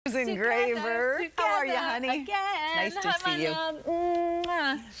Susan Graver. How are you, honey? Again. Nice to see you.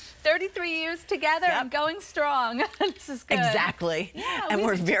 33 years together and going strong. This is good. Exactly. Yeah, and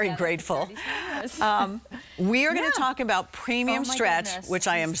we're very grateful. We are going to talk about premium stretch, which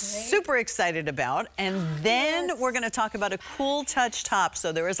I am super excited about. And then we're going to talk about a cool touch top.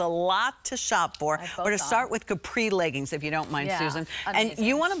 So there is a lot to shop for. We're going to start with Capri Leggings, if you don't mind, Susan. Amazing. And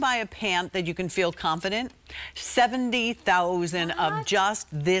you want to buy a pant that you can feel confident? 70,000 of just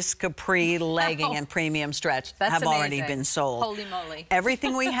this Capri legging and premium stretch have already been sold. Holy moly.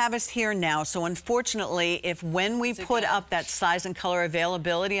 Everything we have is here now. So unfortunately, if when we put up that size and color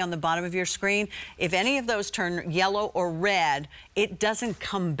availability on the bottom of your screen, if any of those turn yellow or red, it doesn't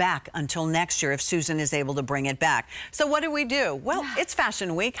come back until next year if Susan is able to bring it back. So what do we do? Well, it's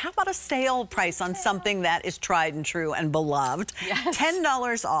Fashion Week. How about a sale price on something that is tried and true and beloved? Yes.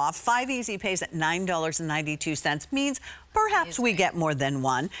 $10 off, 5 easy pays at $9.92 means perhaps we get more than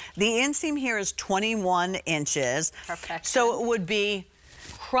one. The inseam here is 21 inches. Perfect. So it would be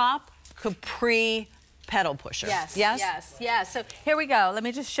crop capri pedal pusher. Yes, yes, yes, yes. So here we go. Let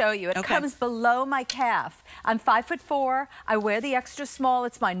me just show you. It comes below my calf. I'm 5'4". I wear the extra small.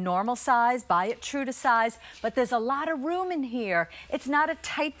 It's my normal size. Buy it true to size. But there's a lot of room in here. It's not a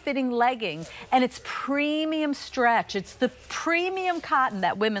tight-fitting legging, and it's premium stretch. It's the premium cotton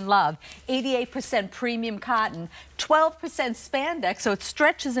that women love. 88% premium cotton. 12% spandex, so it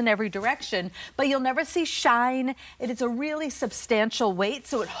stretches in every direction, but you'll never see shine. It is a really substantial weight,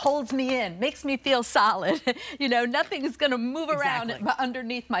 so it holds me in, makes me feel solid. You know, nothing is going to move around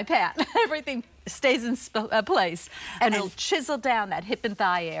underneath my pant. Everything stays in place, and it'll chisel down that hip and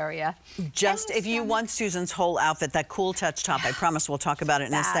thigh area. Just if you want Susan's whole outfit, that cool touch top, I promise we'll talk about it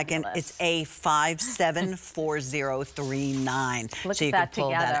in a second. It's A574039. So you can pull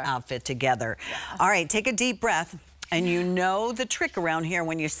that outfit together. All right, take a deep breath. And you know the trick around here,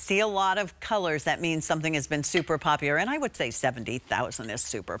 when you see a lot of colors, that means something has been super popular. And I would say 70,000 is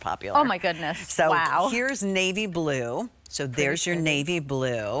super popular. Oh my goodness. So here's navy blue. So there's your navy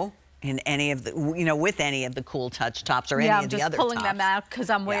blue in any of the, you know, with any of the cool touch tops or any of the other tops. I'm just pulling them out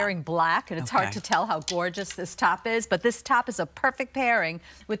because I'm wearing black, and it's hard to tell how gorgeous this top is. But this top is a perfect pairing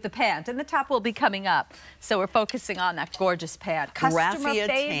with the pant, and the top will be coming up. So we're focusing on that gorgeous pant. Customer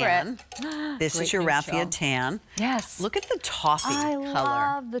favorite. Tan. This is your raffia tan. Yes. Look at the toffee color.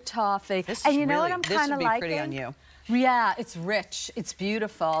 I love the toffee. This and is you know what I'm kind of liking? Pretty on you. Yeah, it's rich. It's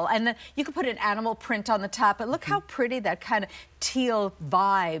beautiful. And then you could put an animal print on the top, but look how pretty that kind of teal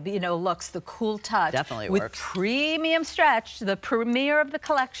vibe, you know, looks. The cool touch. Definitely with works. Premium stretch, the premiere of the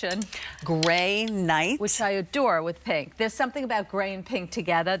collection. Gray night. Which I adore with pink. There's something about gray and pink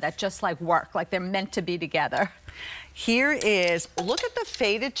together that just like work, like they're meant to be together. Here is, look at the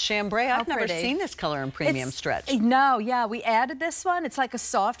faded chambray. I've never seen this color in premium stretch. No, yeah, we added this one. It's like a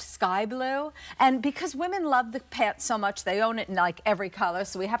soft sky blue. And because women love the pants so much, they own it in like every color.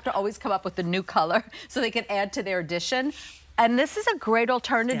 So we have to always come up with a new color so they can add to their addition. And this is a great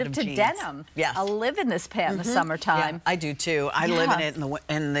alternative to denim. Yes. I'll live in this pant in the summertime. Yeah, I do too. I live in it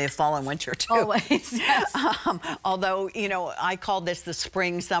in the fall and winter too. Always, yes. Although, you know, I call this the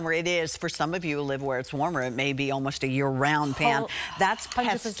spring, summer. It is, for some of you who live where it's warmer, it may be almost a year-round pant. That's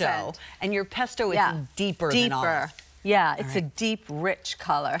pesto. 100%. And your pesto is deeper than olive. Yeah, it's a deep, rich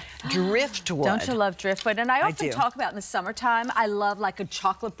color. Driftwood. Don't you love driftwood? And I often talk about in the summertime, I love like a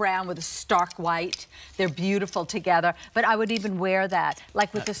chocolate brown with a stark white. They're beautiful together. But I would even wear that,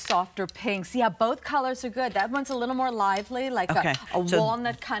 like with the softer pinks. Yeah, both colors are good. That one's a little more lively, like a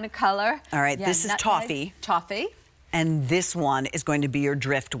walnut kind of color. All right, this is toffee. Toffee. And this one is going to be your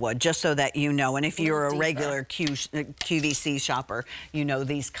driftwood, just so that you know. And if you're a regular QVC shopper, you know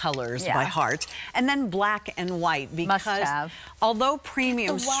these colors by heart. And then black and white, because although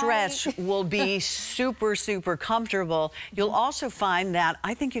premium stretch will be super, super comfortable, you'll also find that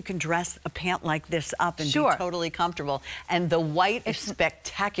I think you can dress a pant like this up and be totally comfortable. And the white is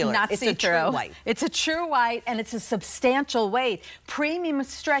spectacular. It's a true white. It's a true white, and it's a substantial weight. Premium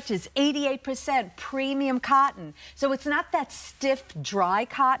stretch is 88% premium cotton. So it's not that stiff, dry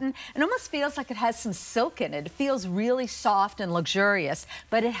cotton. It almost feels like it has some silk in it. It feels really soft and luxurious,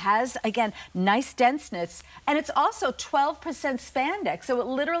 but it has, again, nice denseness. And it's also 12% spandex, so it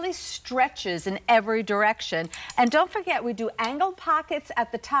literally stretches in every direction. And don't forget, we do angled pockets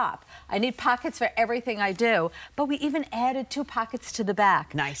at the top. I need pockets for everything I do, but we even added 2 pockets to the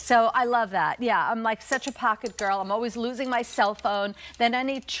back. Nice. So I love that. Yeah, I'm like such a pocket girl. I'm always losing my cell phone. Then I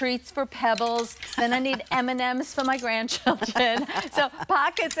need treats for Pebbles. Then I need M&Ms for my my grandchildren. So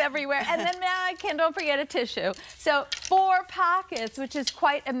pockets everywhere. And then now don't forget a tissue. So 4 pockets, which is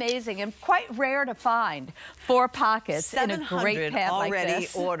quite amazing and quite rare to find. 4 pockets in a great pant like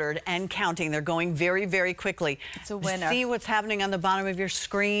this. Already ordered and counting. They're going very, very quickly. It's a winner. See what's happening on the bottom of your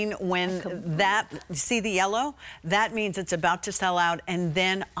screen when see the yellow? That means it's about to sell out. And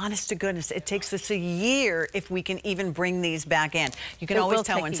then, honest to goodness, it takes us a year if we can even bring these back in. You can always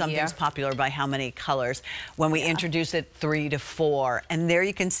tell when something's popular by how many colors. When we introduce it, 3 to 4. And there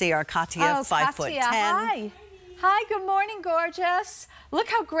you can see our Katia, 5'10". Hi. Hi, good morning, gorgeous. Look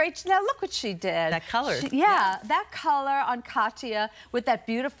how great, now look what she did. That color. That color on Katia with that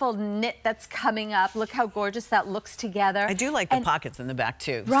beautiful knit that's coming up. Look how gorgeous that looks together. I do like the pockets in the back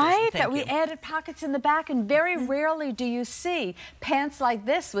too. Right, that we added pockets in the back, and very rarely do you see pants like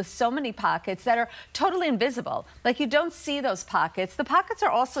this with so many pockets that are totally invisible. Like you don't see those pockets. The pockets are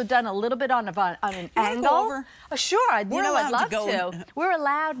also done a little bit on an angle. Over? Oh, sure, I'd love to. We're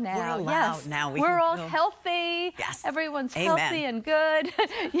allowed now. We're allowed now. We're all healthy. Yes. Everyone's healthy and good.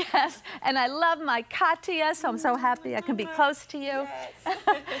 Yes. And I love my Katia, so I'm so happy I can be close to you. Yes.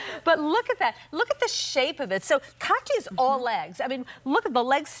 But look at that. Look at the shape of it. So Katia's all legs. I mean, look at the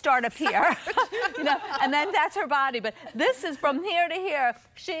legs start up here. You know, and then that's her body. But this is from here to here.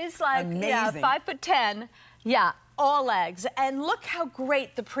 She's like 5'10". Yeah. All legs, and look how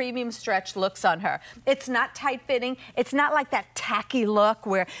great the premium stretch looks on her. It's not tight fitting. It's not like that tacky look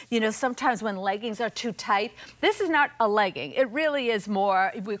where, you know, sometimes when leggings are too tight. This is not a legging. It really is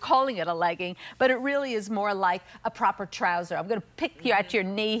more, we're calling it a legging, but it really is more like a proper trouser. I'm going to pick you at your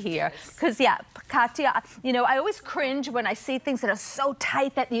knee here because, yeah, Katia, you know, I always cringe when I see things that are so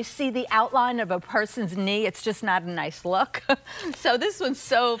tight that you see the outline of a person's knee. It's just not a nice look. So this one's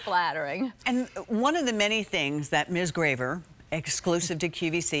so flattering. And one of the many things that Ms. Graver, exclusive to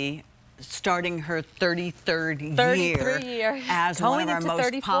QVC, starting her 33rd year as one of our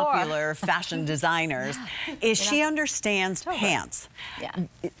most popular fashion designers, is she understands pants.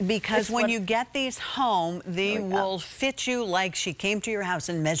 Because when you get these home, they will fit you like she came to your house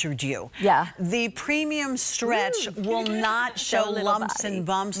and measured you. The premium stretch will not show lumps and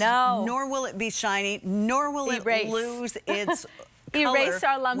bumps, nor will it be shiny, nor will it lose its erase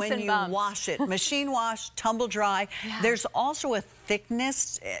our lumps when and you bumps. wash it. Machine wash, tumble dry. There's also a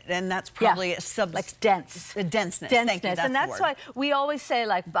thickness, and that's probably like dense. A denseness. Thank you. And that's why we always say,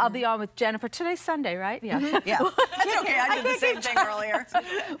 like, I'll be on with Jennifer. Today's Sunday, right? Yeah. It's okay. I did the same thing earlier.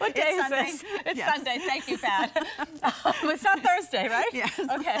 What day is this? It's Sunday. Thank you, Pat. It's not Thursday, right? Yes.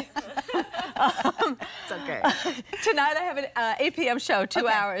 Okay. It's okay. Tonight I have an 8 p.m. show, 2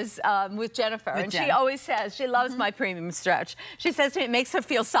 hours with Jennifer. And she always says she loves my premium stretch. She says to me it makes her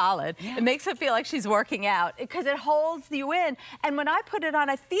feel solid. It makes her feel like she's working out because it holds you in. And when I put it on,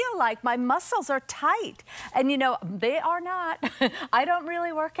 I feel like my muscles are tight. And, you know, they are not. I don't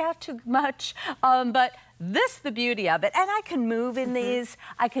really work out too much. But this, the beauty of it. And I can move in these.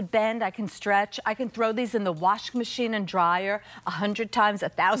 I could bend. I can stretch. I can throw these in the washing machine and dryer 100 times,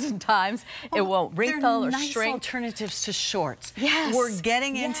 1,000 times. It won't wrinkle or shrink. They're nice alternatives to shorts. Yes. We're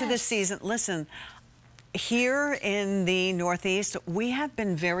getting into the season. Listen. Here in the Northeast, we have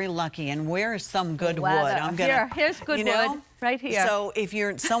been very lucky, and where is some good wood? Here's good wood, right here. So if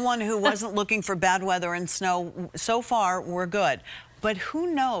you're someone who wasn't looking for bad weather and snow, so far we're good. But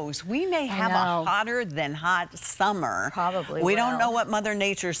who knows? We may have a hotter than hot summer. Probably We don't know what Mother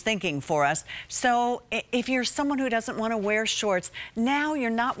Nature's thinking for us. So if you're someone who doesn't want to wear shorts, now you're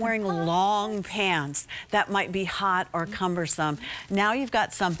not wearing long pants that might be hot or cumbersome. Now you've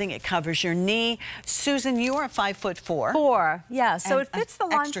got something, it covers your knee. Susan, you are 5'4". 4, yeah. So it fits the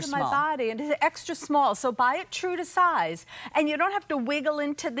lines of my body, and it's extra small. So buy it true to size. And you don't have to wiggle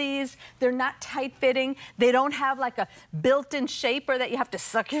into these. They're not tight fitting. They don't have like a built-in shape that you have to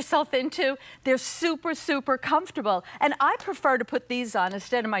suck yourself into. They're super, super comfortable. And I prefer to put these on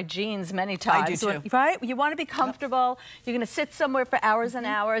instead of my jeans many times. I do too. Right? You want to be comfortable. You're going to sit somewhere for hours and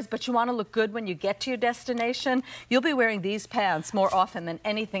hours, but you want to look good when you get to your destination. You'll be wearing these pants more often than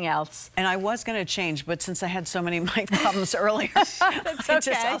anything else. And I was going to change, but since I had so many mic problems earlier,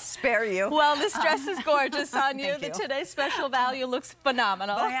 I'll spare you. Well, this dress is gorgeous on you. Today's special value looks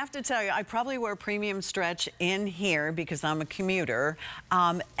phenomenal. But I have to tell you, I probably wear premium stretch in here because I'm a commuter.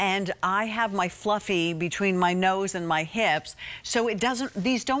 And I have my fluffy between my nose and my hips, so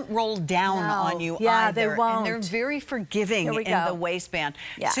these don't roll down on you either. They won't. And they're very forgiving in the waistband.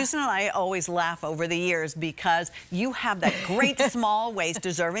 Susan and I always laugh over the years because you have that great small waist,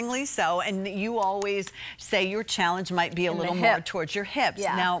 deservingly so, and you always say your challenge might be a little more towards your hips.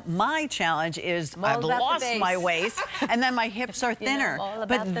 Now, my challenge is I've lost my waist, and then my hips are thinner.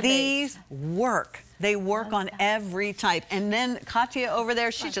 But these work. They work on every type. And then Katya over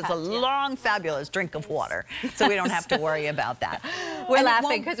there, she's just a long, fabulous drink of water. So we don't have to worry about that. We're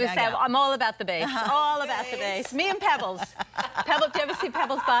laughing because we say, I'm all about the base. All about the base. Me and Pebbles. Pebbles, do you ever see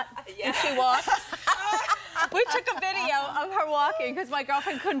Pebbles' butt when she walks? We took a video of her walking because my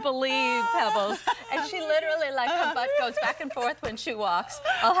girlfriend couldn't believe Pebbles. And she literally, like, her butt goes back and forth when she walks.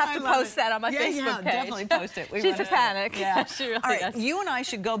 I'll have to post that on my Facebook page. Definitely post it. She's a panic. Yeah. She really All right, is. you and I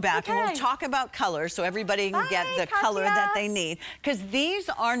should go back and we'll talk about colors so everybody can get the color that they need. Because these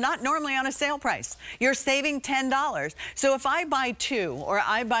are not normally on a sale price. You're saving $10. So if I buy 2 or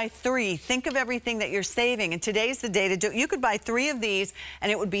I buy 3, think of everything that you're saving. And today's the day to do it. You could buy 3 of these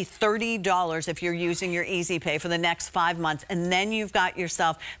and it would be $30 if you're using your Easy Pay for the next 5 months. And then you've got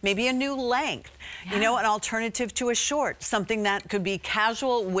yourself maybe a new length, you know, an alternative to a short, something that could be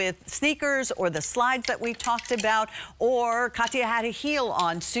casual with sneakers or the slides that we talked about, or Katya had a heel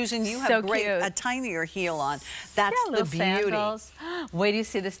on. Susan, you have a tinier heel on. That's the beauty. Sandals. Wait till you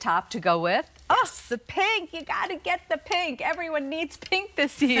see this top to go with. Oh, the pink. You got to get the pink. Everyone needs pink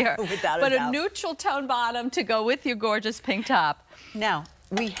this year. Without a doubt. But a neutral tone bottom to go with your gorgeous pink top. Now,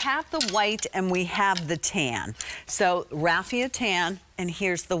 we have the white and we have the tan. So raffia tan, and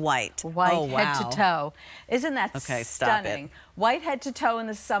here's the white. White head to toe. Isn't that stunning? White head to toe in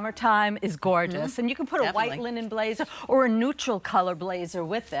the summertime is gorgeous. And you can put a white linen blazer or a neutral color blazer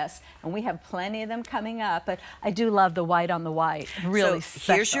with this. And we have plenty of them coming up. But I do love the white on the white. Really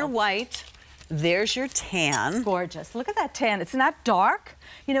special. Here's your white. There's your tan. Gorgeous. Look at that tan. It's not dark.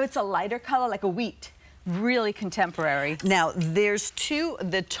 You know, it's a lighter color like a wheat. Really contemporary. Now, there's 2,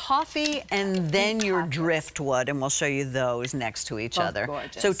 the toffee and then your driftwood, and we'll show you those next to each other.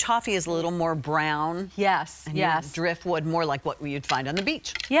 Gorgeous. So toffee is a little more brown. Yes, and yes. Driftwood more like what you'd find on the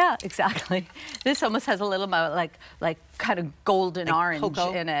beach. Yeah, exactly. This almost has a little more like kind of golden orange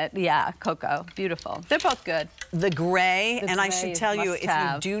in it. Yeah, cocoa. Beautiful. They're both good. The gray, and I should tell you, if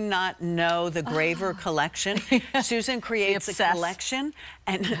you do not know the Graver collection, Susan creates a collection,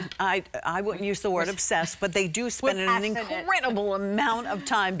 and I wouldn't use the word obsessed, but they do spend an incredible amount of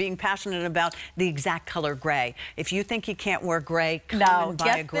time being passionate about the exact color gray. If you think you can't wear gray, come and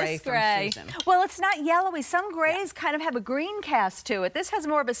buy a gray from Susan. Well, it's not yellowy. Some grays kind of have a green cast to it. This has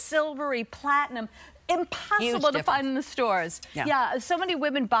more of a silvery platinum. Impossible to find in the stores. Yeah, so many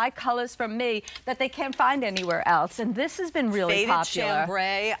women buy colors from me that they can't find anywhere else, and this has been really popular. Faded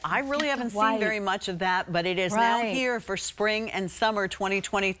chambray. I really haven't seen very much of that, but it is now here for spring and summer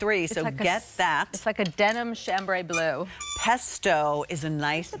 2023, so get that. It's like a denim chambray blue. Pesto is a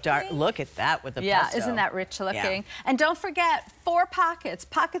nice dark, look at that with the pesto. Yeah, isn't that rich looking? And don't forget, 4 pockets.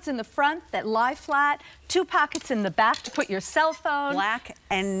 Pockets in the front that lie flat, 2 pockets in the back to put your cell phone. Black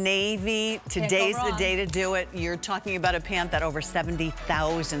and navy. Today's the day to do it. You're talking about a pant that over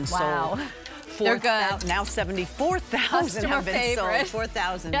 70,000 sold. They're good. Now 74,000 have been sold.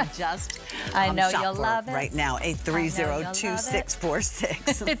 4,000 just I know you'll love it. Right now,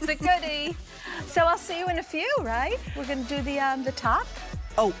 830-2646. It's a goodie. So I'll see you in a few, right? We're going to do the top.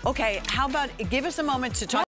 Oh, okay. How about give us a moment to talk